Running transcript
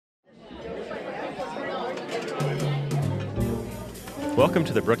Welcome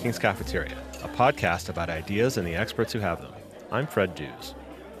to the Brookings Cafeteria, a podcast about ideas and the experts who have them. I'm Fred Dews.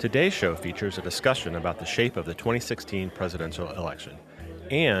 Today's show features a discussion about the shape of the 2016 presidential election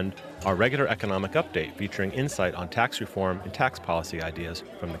and our regular economic update featuring insight on tax reform and tax policy ideas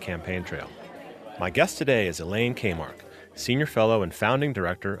from the campaign trail. My guest today is Elaine Kamarck, Senior Fellow and Founding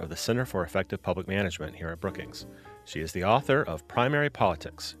Director of the Center for Effective Public Management here at Brookings. She is the author of Primary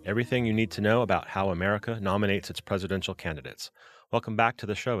Politics, Everything You Need to Know About How America Nominates Its Presidential Candidates. Welcome back to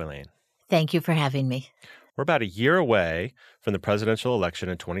the show, Elaine. Thank you for having me. We're about a year away from the presidential election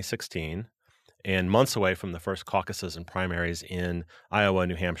in 2016 and months away from the first caucuses and primaries in Iowa,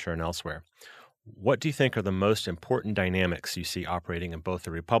 New Hampshire, and elsewhere. What do you think are the most important dynamics you see operating in both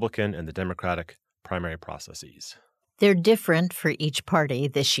the Republican and the Democratic primary processes? They're different for each party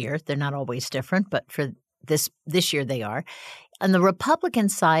this year. They're not always different, but for this year they are. On the Republican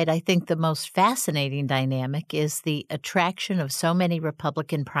side, I think the most fascinating dynamic is the attraction of so many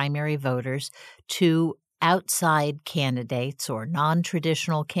Republican primary voters to outside candidates or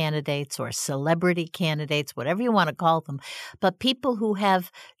non-traditional candidates or celebrity candidates, whatever you want to call them, but people who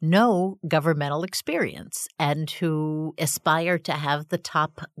have no governmental experience and who aspire to have the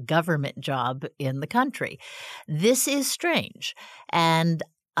top government job in the country. This is strange, and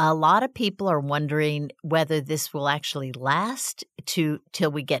a lot of people are wondering whether this will actually last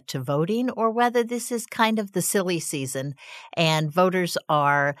till we get to voting or whether this is kind of the silly season and voters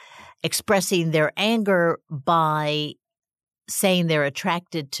are expressing their anger by saying they're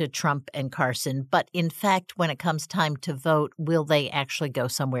attracted to Trump and Carson. But in fact, when it comes time to vote, will they actually go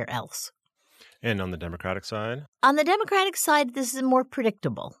somewhere else? And on the Democratic side? On the Democratic side, this is more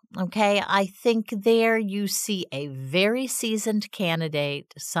predictable, okay? I think there you see a very seasoned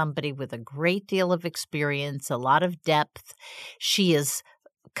candidate, somebody with a great deal of experience, a lot of depth. She is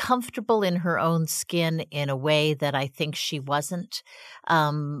comfortable in her own skin in a way that I think she wasn't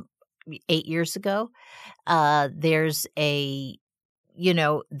 8 years ago. There's a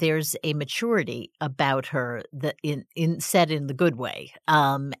maturity about her that said in the good way.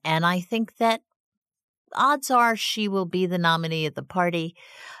 And I think that odds are she will be the nominee of the party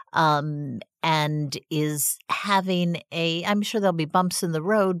and is having I'm sure there'll be bumps in the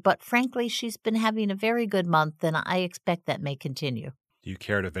road, but frankly, she's been having a very good month, and I expect that may continue. Do you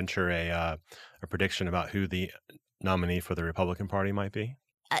care to venture a prediction about who the nominee for the Republican Party might be?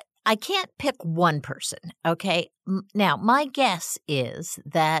 I can't pick one person, okay? Now, my guess is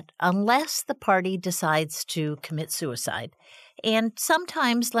that unless the party decides to commit suicide, and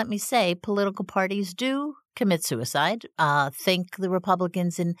sometimes, let me say, political parties do commit suicide. Think the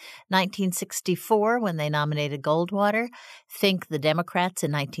Republicans in 1964 when they nominated Goldwater. Think the Democrats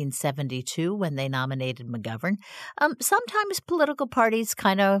in 1972 when they nominated McGovern. Sometimes political parties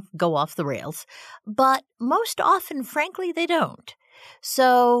kind of go off the rails, but most often, frankly, they don't.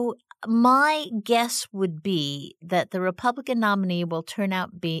 So my guess would be that the Republican nominee will turn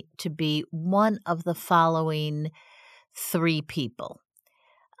out to be one of the following three people: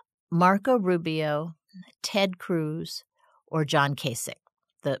 Marco Rubio, Ted Cruz, or John Kasich,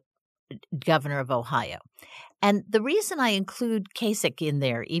 the governor of Ohio. And the reason I include Kasich in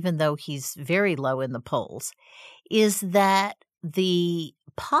there, even though he's very low in the polls, is that the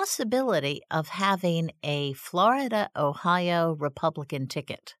possibility of having a Florida-Ohio Republican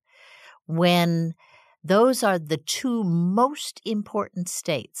ticket, when those are the two most important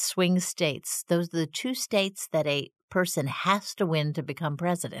states, swing states, those are the two states that a person has to win to become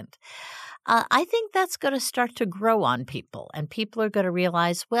president. I think that's going to start to grow on people, and people are going to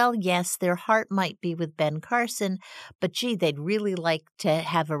realize, well, yes, their heart might be with Ben Carson, but gee, they'd really like to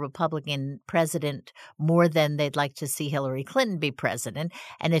have a Republican president more than they'd like to see Hillary Clinton be president.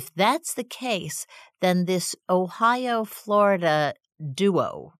 And if that's the case, then this Ohio-Florida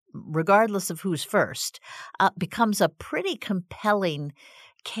duo, regardless of who's first, becomes a pretty compelling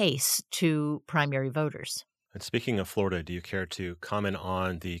case to primary voters. And speaking of Florida, do you care to comment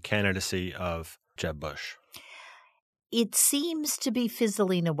on the candidacy of Jeb Bush? It seems to be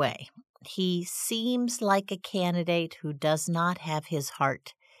fizzling away. He seems like a candidate who does not have his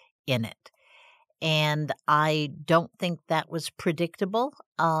heart in it. And I don't think that was predictable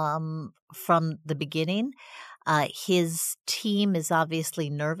from the beginning. His team is obviously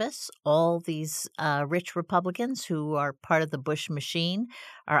nervous. All these rich Republicans who are part of the Bush machine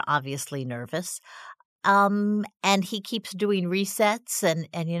are obviously nervous. And he keeps doing resets,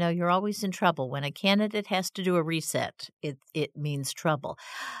 and you're always in trouble. When a candidate has to do a reset, it means trouble.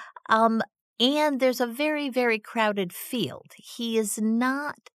 And there's a very, very crowded field. He is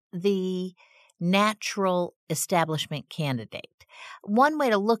not the natural establishment candidate. One way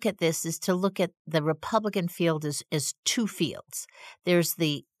to look at this is to look at the Republican field as two fields. There's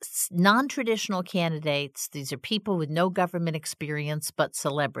the non-traditional candidates. These are people with no government experience but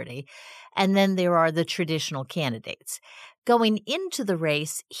celebrity. And then there are the traditional candidates. Going into the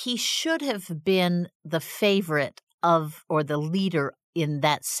race, he should have been the favorite of or the leader in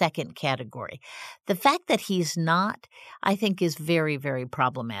that second category. The fact that he's not, I think, is very, very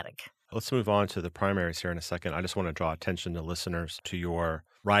problematic. Let's move on to the primaries here in a second. I just want to draw attention to listeners to your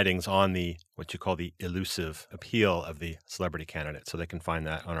writings on the what you call the elusive appeal of the celebrity candidate, so they can find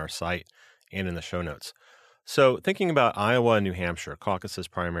that on our site and in the show notes. So thinking about Iowa and New Hampshire, caucuses,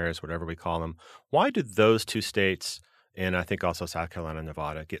 primaries, whatever we call them, why did those two states, and I think also South Carolina and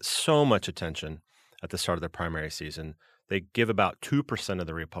Nevada, get so much attention at the start of the primary season? They give about 2% of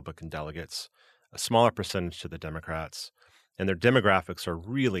the Republican delegates, a smaller percentage to the Democrats, and their demographics are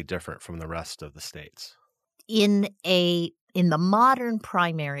really different from the rest of the states. In the modern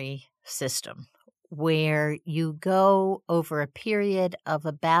primary system, where you go over a period of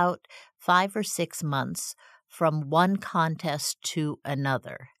about 5 or 6 months from one contest to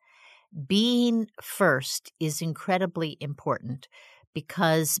another, being first is incredibly important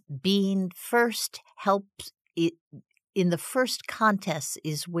because being first helps it. In the first contest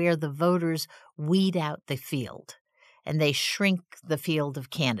is where the voters weed out the field and they shrink the field of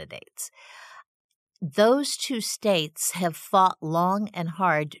candidates. Those two states have fought long and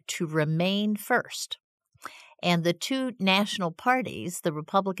hard to remain first. And the two national parties, the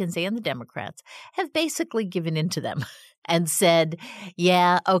Republicans and the Democrats, have basically given in to them and said,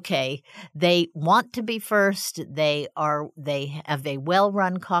 yeah, okay, they want to be first. They have a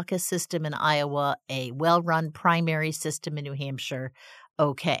well-run caucus system in Iowa, a well-run primary system in New Hampshire.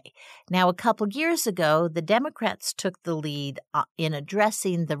 Okay. Now, a couple years ago, the Democrats took the lead in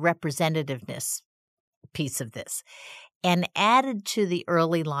addressing the representativeness piece of this and added to the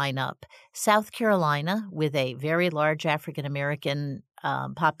early lineup South Carolina with a very large African-American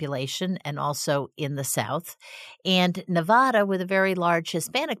population and also in the South, and Nevada with a very large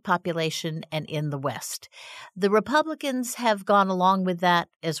Hispanic population and in the West. The Republicans have gone along with that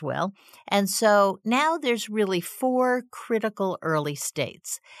as well. And so now there's really 4 critical early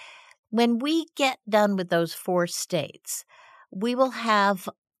states. When we get done with those 4 states, we will have,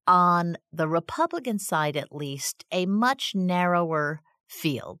 on the Republican side at least, a much narrower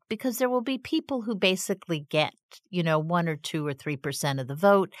field because there will be people who basically get, 1 or 2 or 3% of the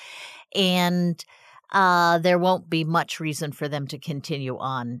vote, and there won't be much reason for them to continue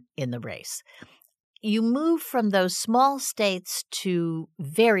on in the race. You move from those small states to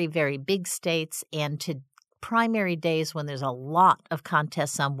very, very big states and to primary days when there's a lot of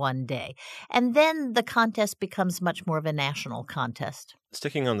contests on one day. And then the contest becomes much more of a national contest.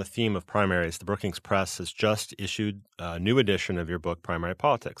 Sticking on the theme of primaries, the Brookings Press has just issued a new edition of your book, Primary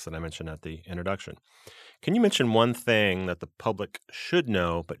Politics, that I mentioned at the introduction. Can you mention one thing that the public should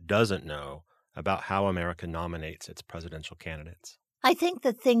know but doesn't know about how America nominates its presidential candidates? I think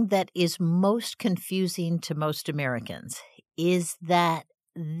the thing that is most confusing to most Americans is that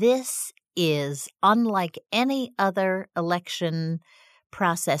this is unlike any other election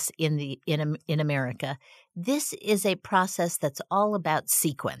process in America. This is a process that's all about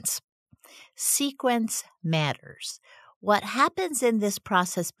sequence. Sequence matters. What happens in this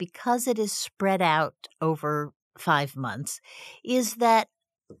process, because it is spread out over 5 months, is that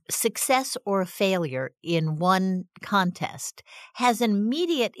success or failure in one contest has an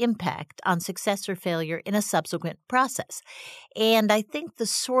immediate impact on success or failure in a subsequent process. And I think the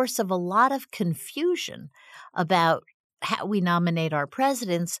source of a lot of confusion about how we nominate our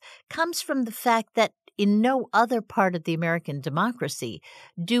presidents comes from the fact that in no other part of the American democracy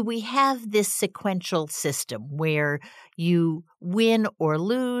do we have this sequential system where you win or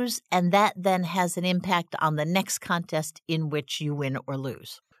lose, and that then has an impact on the next contest in which you win or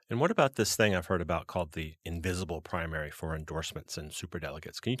lose. And what about this thing I've heard about called the invisible primary for endorsements and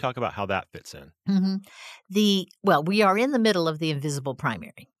superdelegates? Can you talk about how that fits in? Mm-hmm. We are in the middle of the invisible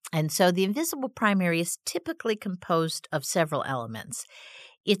primary. And so the invisible primary is typically composed of several elements.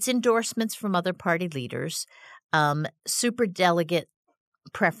 It's endorsements from other party leaders, superdelegate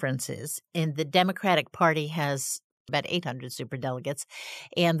preferences, and the Democratic Party has about 800 superdelegates,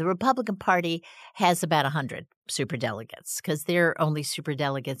 and the Republican Party has about 100 superdelegates because their only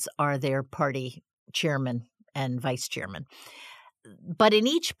superdelegates are their party chairman and vice chairman. But in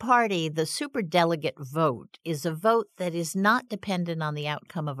each party, the superdelegate vote is a vote that is not dependent on the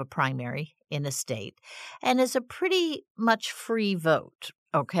outcome of a primary in a state and is a pretty much free vote,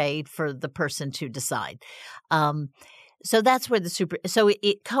 okay, for the person to decide. So that's where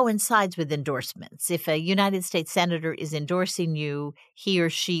it coincides with endorsements. If a United States senator is endorsing you, he or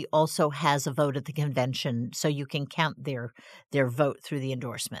she also has a vote at the convention, so you can count their vote through the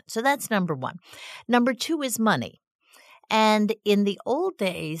endorsement. So that's number one. Number two is money. And in the old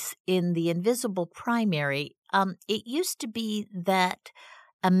days, in the invisible primary, it used to be that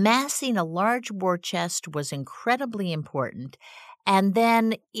amassing a large war chest was incredibly important. And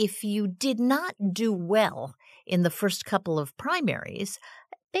then if you did not do well in the first couple of primaries,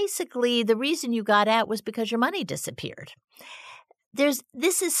 basically the reason you got out was because your money disappeared.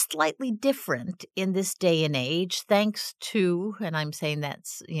 This is slightly different in this day and age, thanks to, and I'm saying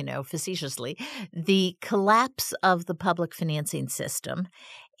that's, facetiously, the collapse of the public financing system,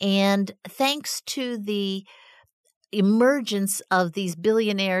 and thanks to the emergence of these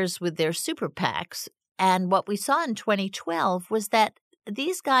billionaires with their super PACs. And what we saw in 2012 was that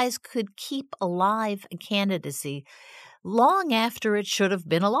these guys could keep alive a candidacy long after it should have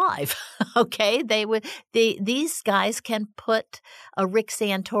been alive. Okay, these guys can put a Rick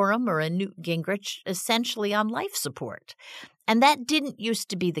Santorum or a Newt Gingrich essentially on life support. And that didn't used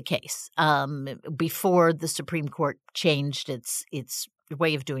to be the case before the Supreme Court changed its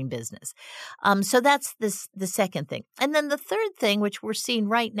way of doing business. So that's the second thing. And then the third thing, which we're seeing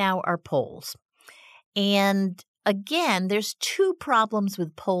right now, are polls. And again, there's two problems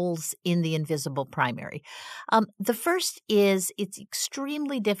with polls in the invisible primary. The first is it's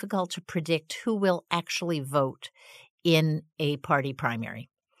extremely difficult to predict who will actually vote in a party primary.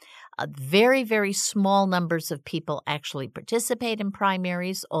 Very, very small numbers of people actually participate in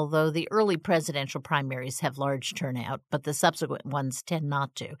primaries, although the early presidential primaries have large turnout, but the subsequent ones tend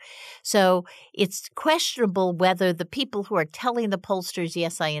not to. So it's questionable whether the people who are telling the pollsters,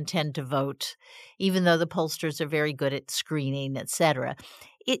 yes, I intend to vote, even though the pollsters are very good at screening, et cetera,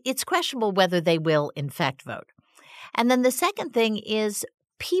 it's questionable whether they will, in fact, vote. And then the second thing is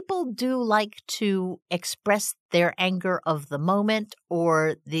people do like to express their anger of the moment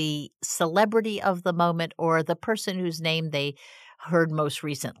or the celebrity of the moment or the person whose name they heard most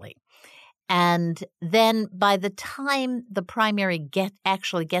recently. And then by the time the primary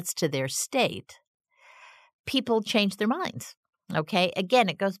actually gets to their state, people change their minds. Okay, again,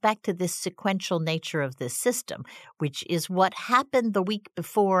 it goes back to this sequential nature of this system, which is what happened the week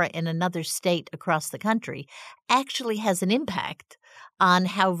before in another state across the country actually has an impact on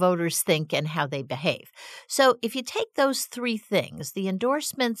how voters think and how they behave. So if you take those three things, the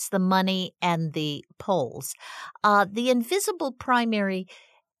endorsements, the money, and the polls, the invisible primary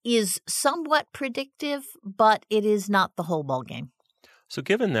is somewhat predictive, but it is not the whole ballgame. So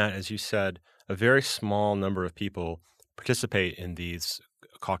given that, as you said, a very small number of people participate in these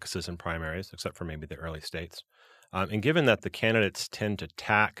caucuses and primaries, except for maybe the early states, and given that the candidates tend to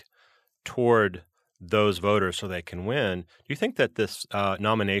tack toward those voters so they can win, do you think that this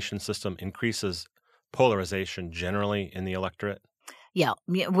nomination system increases polarization generally in the electorate? Yeah,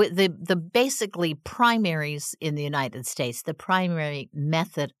 the basically primaries in the United States, the primary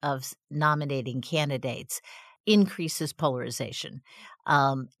method of nominating candidates increases polarization.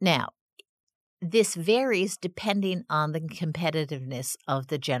 Now, this varies depending on the competitiveness of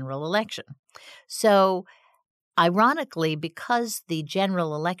the general election. So, ironically, because the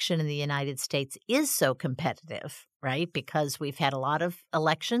general election in the United States is so competitive, right, because we've had a lot of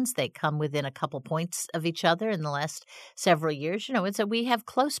elections, they come within a couple points of each other in the last several years, we have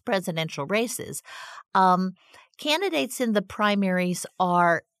close presidential races. Candidates in the primaries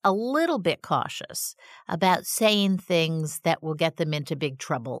are a little bit cautious about saying things that will get them into big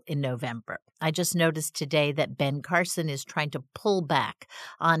trouble in November. I just noticed today that Ben Carson is trying to pull back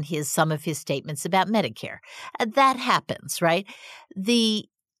on some of his statements about Medicare. That happens, right? The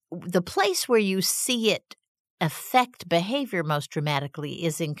place where you see it affect behavior most dramatically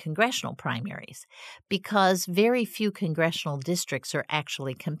is in congressional primaries because very few congressional districts are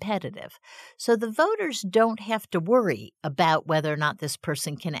actually competitive. So the voters don't have to worry about whether or not this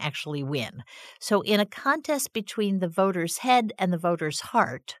person can actually win. So in a contest between the voter's head and the voter's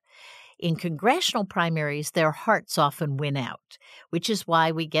heart, in congressional primaries, their hearts often win out, which is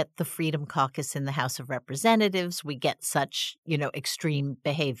why we get the Freedom Caucus in the House of Representatives. We get such, extreme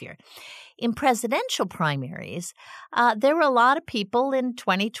behavior. In presidential primaries, there were a lot of people in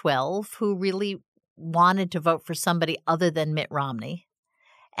 2012 who really wanted to vote for somebody other than Mitt Romney.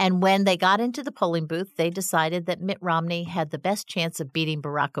 And when they got into the polling booth, they decided that Mitt Romney had the best chance of beating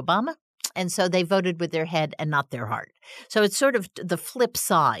Barack Obama. And so they voted with their head and not their heart. So it's sort of the flip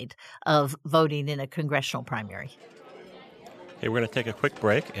side of voting in a congressional primary. Hey, we're going to take a quick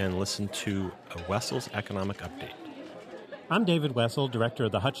break and listen to a Wessel's Economic Update. I'm David Wessel, Director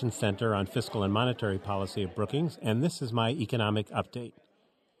of the Hutchins Center on Fiscal and Monetary Policy at Brookings, and this is my economic update.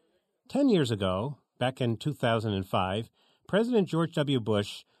 10 years ago, back in 2005, President George W.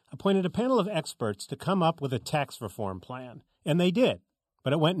 Bush appointed a panel of experts to come up with a tax reform plan. And they did,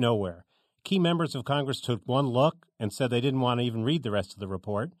 but it went nowhere. Key members of Congress took one look and said they didn't want to even read the rest of the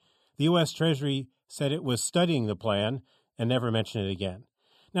report. The U.S. Treasury said it was studying the plan and never mentioned it again.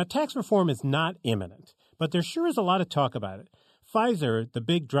 Now, tax reform is not imminent, but there sure is a lot of talk about it. Pfizer, the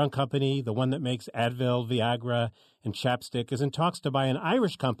big drug company, the one that makes Advil, Viagra, and Chapstick, is in talks to buy an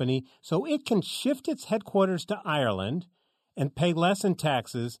Irish company so it can shift its headquarters to Ireland and pay less in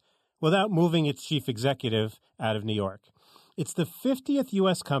taxes without moving its chief executive out of New York. It's the 50th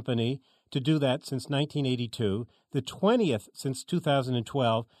U.S. company to do that since 1982, the 20th since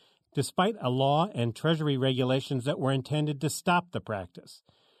 2012, despite a law and Treasury regulations that were intended to stop the practice.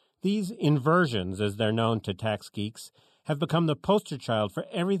 These inversions, as they're known to tax geeks, have become the poster child for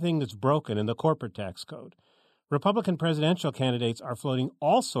everything that's broken in the corporate tax code. Republican presidential candidates are floating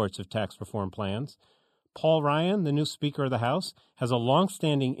all sorts of tax reform plans. Paul Ryan, the new Speaker of the House, has a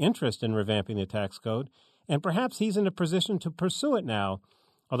long-standing interest in revamping the tax code, and perhaps he's in a position to pursue it now,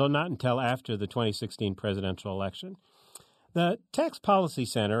 although not until after the 2016 presidential election. The Tax Policy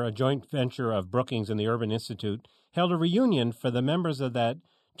Center, a joint venture of Brookings and the Urban Institute, held a reunion for the members of that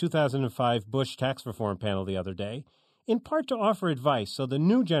 2005 Bush tax reform panel the other day, in part to offer advice so the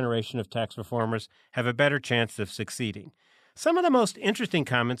new generation of tax reformers have a better chance of succeeding. Some of the most interesting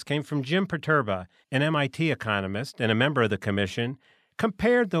comments came from Jim Perturba, an MIT economist and a member of the commission,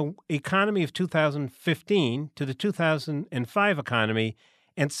 compared the economy of 2015 to the 2005 economy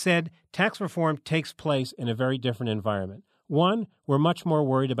and said tax reform takes place in a very different environment. One, we're much more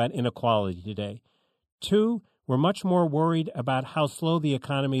worried about inequality today. Two, we're much more worried about how slow the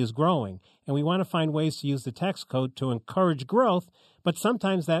economy is growing, and we want to find ways to use the tax code to encourage growth, but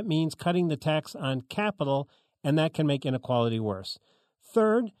sometimes that means cutting the tax on capital, and that can make inequality worse.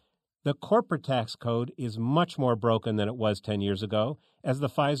 Third, the corporate tax code is much more broken than it was 10 years ago, as the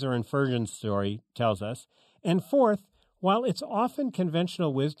Pfizer inversion story tells us. And fourth, while it's often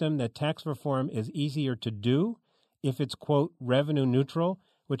conventional wisdom that tax reform is easier to do if it's, quote, revenue neutral,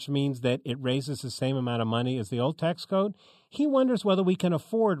 which means that it raises the same amount of money as the old tax code, he wonders whether we can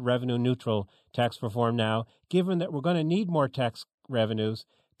afford revenue-neutral tax reform now, given that we're going to need more tax revenues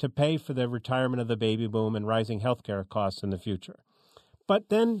to pay for the retirement of the baby boom and rising health care costs in the future. But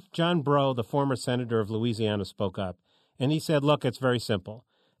then John Breaux, the former senator of Louisiana, spoke up, and he said, look, it's very simple.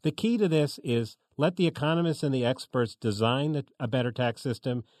 The key to this is let the economists and the experts design a better tax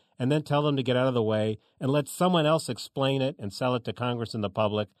system and then tell them to get out of the way and let someone else explain it and sell it to Congress and the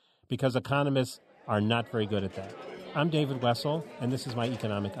public, because economists are not very good at that. I'm David Wessel, and this is my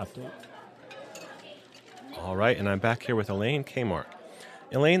economic update. All right, and I'm back here with Elaine Kmart.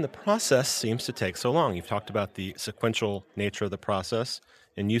 Elaine, the process seems to take so long. You've talked about the sequential nature of the process,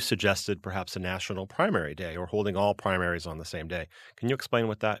 and you suggested perhaps a national primary day or holding all primaries on the same day. Can you explain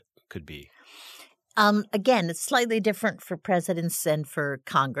what that could be? Again, it's slightly different for presidents and for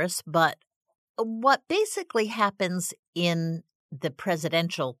Congress, but what basically happens in the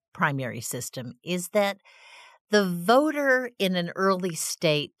presidential primary system is that the voter in an early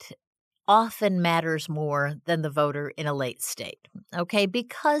state often matters more than the voter in a late state, okay?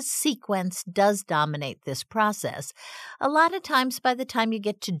 Because sequence does dominate this process. A lot of times by the time you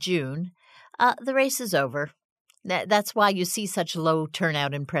get to June, the race is over. That's why you see such low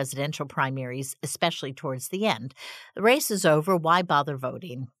turnout in presidential primaries, especially towards the end. The race is over. Why bother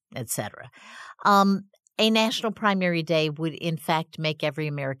voting, etc.? A national primary day would, in fact, make every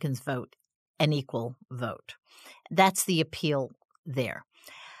American's vote an equal vote. That's the appeal there.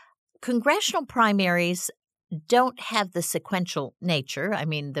 Congressional primaries don't have the sequential nature. I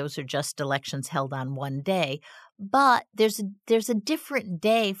mean, those are just elections held on one day, but there's a different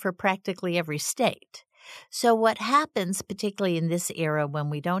day for practically every state. So what happens, particularly in this era when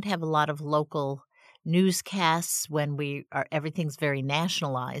we don't have a lot of local newscasts, when everything's very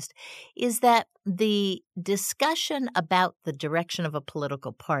nationalized, is that the discussion about the direction of a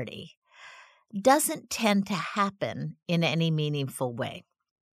political party doesn't tend to happen in any meaningful way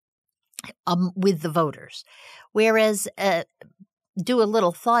with the voters. Whereas, do a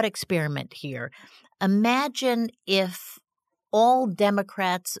little thought experiment here. Imagine if all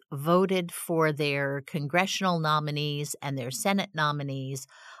Democrats voted for their congressional nominees and their Senate nominees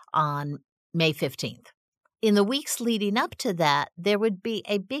on May 15th. In the weeks leading up to that, there would be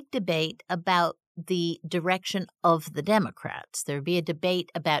a big debate about the direction of the Democrats. There would be a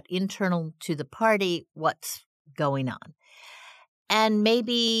debate about internal to the party, what's going on. And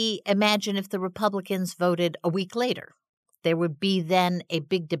maybe imagine if the Republicans voted a week later there would be then a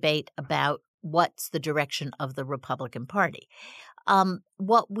big debate about what's the direction of the Republican Party.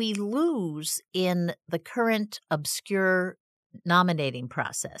 What we lose in the current obscure nominating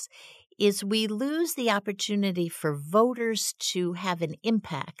process is we lose the opportunity for voters to have an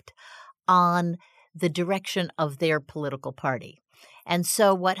impact on the direction of their political party. And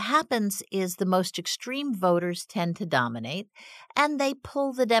so what happens is the most extreme voters tend to dominate, and they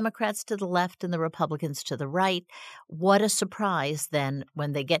pull the Democrats to the left and the Republicans to the right. What a surprise, then,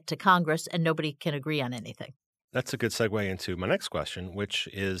 when they get to Congress and nobody can agree on anything. That's a good segue into my next question, which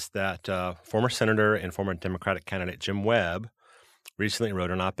is that former Senator and former Democratic candidate Jim Webb recently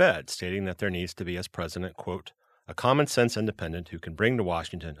wrote an op-ed stating that there needs to be, as president, quote, a common-sense independent who can bring to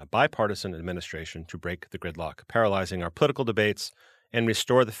Washington a bipartisan administration to break the gridlock, paralyzing our political debates and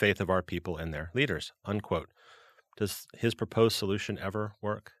restore the faith of our people in their leaders, unquote. Does his proposed solution ever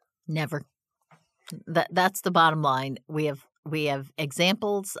work? Never. That's the bottom line. We have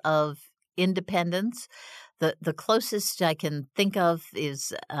examples of independence. The closest I can think of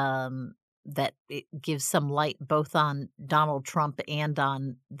is that it gives some light both on Donald Trump and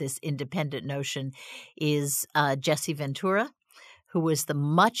on this independent notion is Jesse Ventura, who was the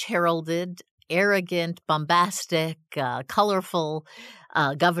much heralded, arrogant, bombastic, colorful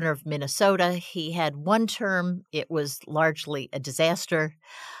governor of Minnesota. He had one term. It was largely a disaster.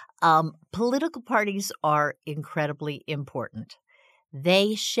 Political parties are incredibly important.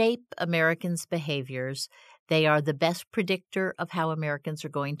 They shape Americans' behaviors. They are the best predictor of how Americans are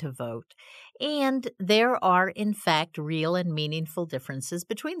going to vote. And there are, in fact, real and meaningful differences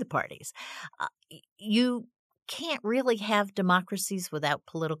between the parties. You can't really have democracies without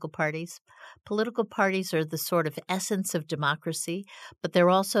political parties. Political parties are the sort of essence of democracy, but they're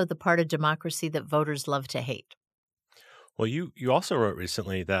also the part of democracy that voters love to hate. Well, you also wrote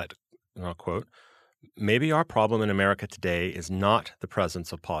recently that, quote, maybe our problem in America today is not the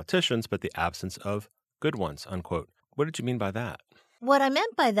presence of politicians, but the absence of good ones, unquote. What did you mean by that? What I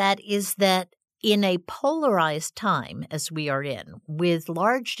meant by that is that in a polarized time, as we are in, with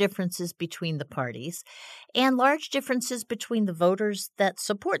large differences between the parties and large differences between the voters that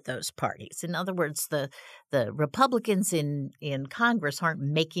support those parties. In other words, the Republicans in Congress aren't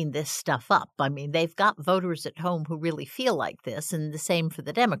making this stuff up. I mean, they've got voters at home who really feel like this, and the same for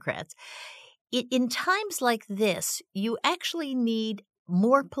the Democrats. In times like this, you actually need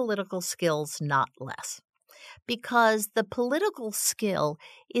more political skills, not less, because the political skill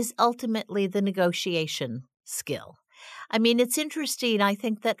is ultimately the negotiation skill. I mean, it's interesting. I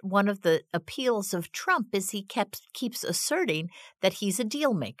think that one of the appeals of Trump is he keeps asserting that he's a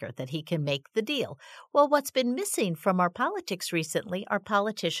deal maker, that he can make the deal. Well, what's been missing from our politics recently are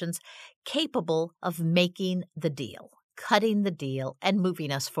politicians capable of making the deal, cutting the deal, and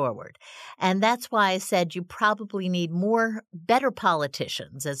moving us forward. And that's why I said you probably need more better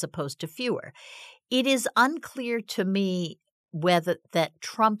politicians as opposed to fewer. It is unclear to me whether that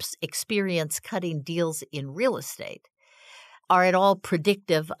Trump's experience cutting deals in real estate are at all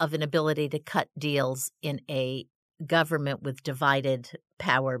predictive of an ability to cut deals in a government with divided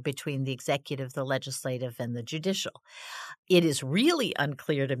power between the executive, the legislative, and the judicial. It is really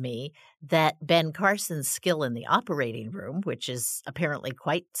unclear to me that Ben Carson's skill in the operating room, which is apparently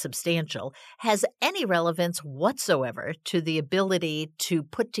quite substantial, has any relevance whatsoever to the ability to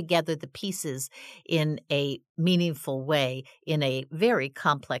put together the pieces in a meaningful way in a very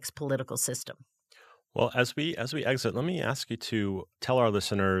complex political system. Well, as we exit, let me ask you to tell our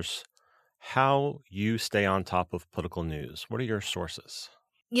listeners how you stay on top of political news. What are your sources?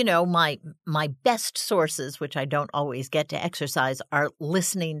 You know, my best sources, which I don't always get to exercise, are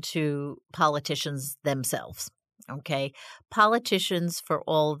listening to politicians themselves. Okay, politicians, for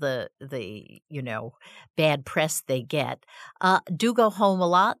all the bad press they get, do go home a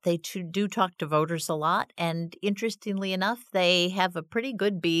lot. They do talk to voters a lot, and interestingly enough, they have a pretty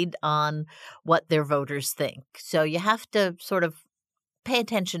good bead on what their voters think. So you have to sort of pay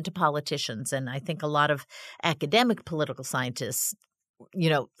attention to politicians, and I think a lot of academic political scientists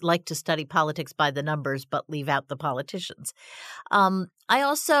like to study politics by the numbers, but leave out the politicians. I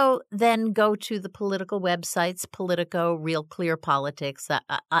also then go to the political websites, Politico, Real Clear Politics.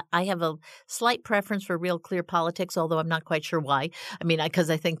 I have a slight preference for Real Clear Politics, although I'm not quite sure why. I mean, because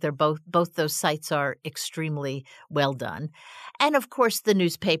I think they're both those sites are extremely well done. And of course, the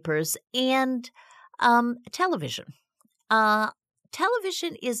newspapers and television.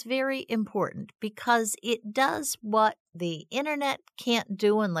 Television is very important because it does what the internet can't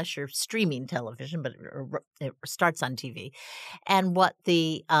do unless you're streaming television, but it starts on TV. And what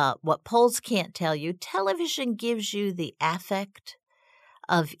polls can't tell you, television gives you the affect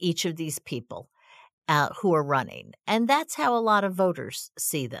of each of these people. who are running. And that's how a lot of voters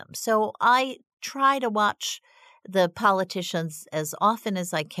see them. So I try to watch the politicians as often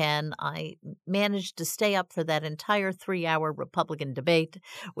as I can. I managed to stay up for that entire 3-hour Republican debate,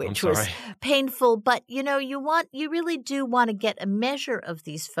 which was painful. But, you really do want to get a measure of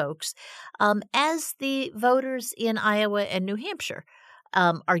these folks as the voters in Iowa and New Hampshire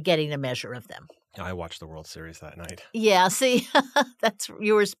are getting a measure of them. I watched the World Series that night. Yeah, see,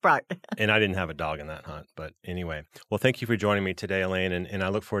 you were smart. And I didn't have a dog in that hunt. But anyway, well, thank you for joining me today, Elaine. And I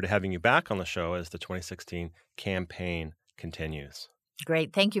look forward to having you back on the show as the 2016 campaign continues.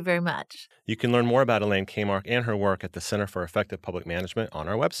 Great. Thank you very much. You can learn more about Elaine Kamarck and her work at the Center for Effective Public Management on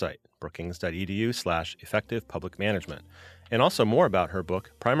our website, brookings.edu/effective public management. And also more about her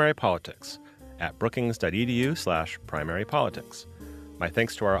book, Primary Politics, at brookings.edu/primary politics. My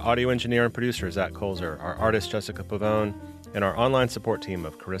thanks to our audio engineer and producer, Zach Colzer, our artist, Jessica Pavone, and our online support team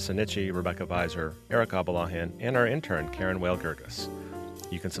of Carissa Nitsche, Rebecca Visor, Eric Abalahan, and our intern, Karen Whale-Gerges.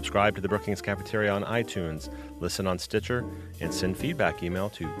 You can subscribe to the Brookings Cafeteria on iTunes, listen on Stitcher, and send feedback email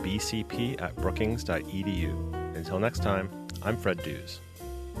to bcp@brookings.edu. Until next time, I'm Fred Dews.